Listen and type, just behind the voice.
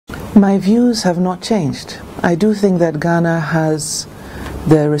My views have not changed. I do think that Ghana has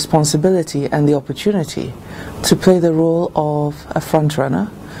the responsibility and the opportunity to play the role of a frontrunner,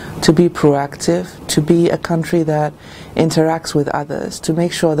 to be proactive, to be a country that interacts with others, to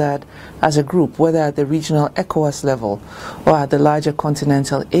make sure that as a group, whether at the regional ECOWAS level or at the larger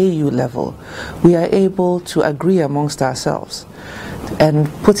continental AU level, we are able to agree amongst ourselves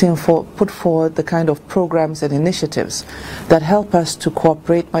and put forward the kind of programs and initiatives that help us to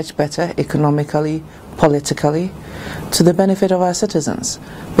cooperate much better economically, politically, to the benefit of our citizens,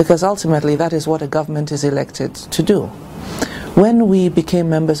 because ultimately that is what a government is elected to do. When we became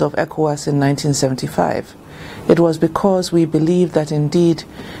members of ECOWAS in 1975, it was because we believed that indeed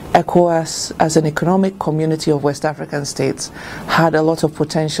ECOWAS as an economic community of West African states had a lot of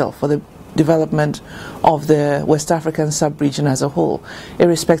potential for the development of the West African sub-region as a whole,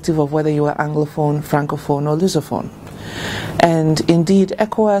 irrespective of whether you are Anglophone, Francophone or Lusophone. And indeed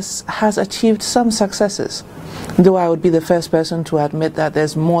ECOWAS has achieved some successes, though I would be the first person to admit that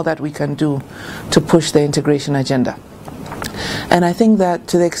there's more that we can do to push the integration agenda. And I think that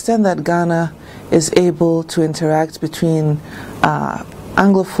to the extent that Ghana is able to interact between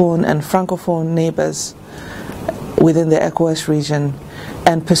Anglophone and Francophone neighbors within the ECOWAS region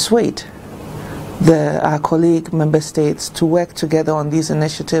and persuade our colleague member states to work together on these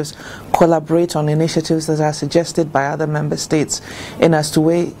initiatives, collaborate on initiatives that are suggested by other member states in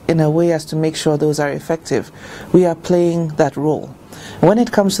a way as to make sure those are effective, we are playing that role. When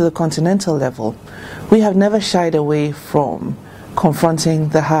it comes to the continental level, we have never shied away from confronting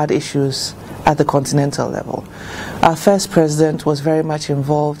the hard issues at the continental level. Our first president was very much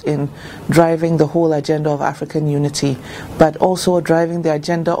involved in driving the whole agenda of African unity, but also driving the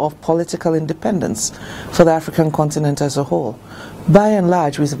agenda of political independence for the African continent as a whole. By and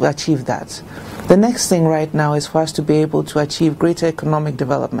large, we've achieved that. The next thing right now is for us to be able to achieve greater economic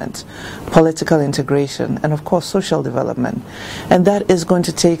development, political integration, and of course social development. And that is going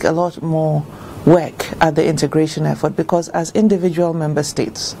to take a lot more work at the integration effort, because as individual member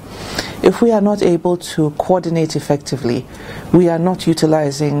states, if we are not able to coordinate effectively, we are not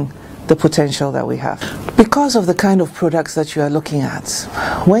utilizing the potential that we have. Because of the kind of products that you are looking at,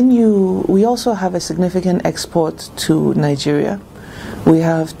 we also have a significant export to Nigeria, we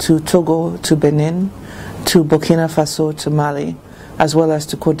have to Togo, to Benin, to Burkina Faso, to Mali, as well as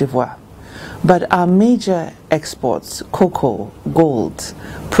to Cote d'Ivoire. But our major exports, cocoa, gold,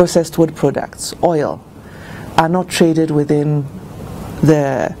 processed wood products, oil, are not traded within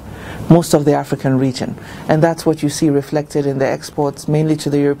most of the African region. And that's what you see reflected in the exports, mainly to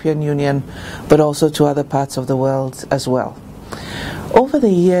the European Union, but also to other parts of the world as well. Over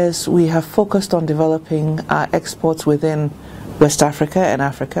the years, we have focused on developing our exports within West Africa and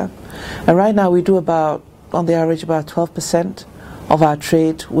Africa. And right now we do on the average, about 12% of our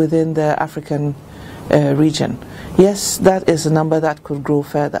trade within the African region. Yes, that is a number that could grow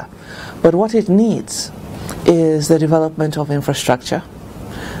further. But what it needs is the development of infrastructure,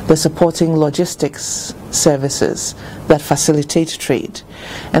 the supporting logistics services that facilitate trade.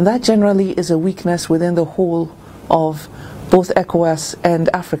 And that generally is a weakness within the whole of both ECOWAS and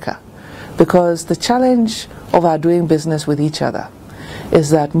Africa, because the challenge of our doing business with each other is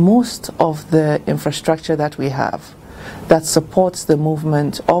that most of the infrastructure that we have that supports the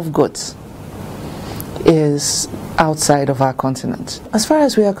movement of goods is outside of our continent. As far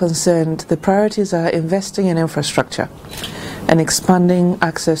as we are concerned, the priorities are investing in infrastructure and expanding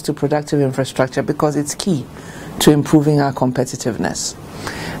access to productive infrastructure, because it's key to improving our competitiveness.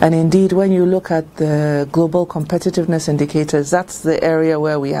 And indeed, when you look at the global competitiveness indicators, that's the area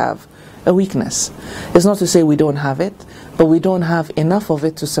where we have a weakness. It's not to say we don't have it, but we don't have enough of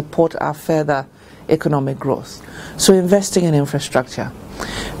it to support our further economic growth. So investing in infrastructure,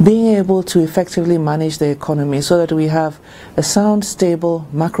 being able to effectively manage the economy so that we have a sound, stable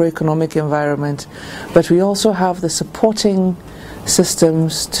macroeconomic environment, but we also have the supporting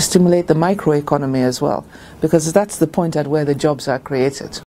systems to stimulate the microeconomy as well, because that's the point at where the jobs are created.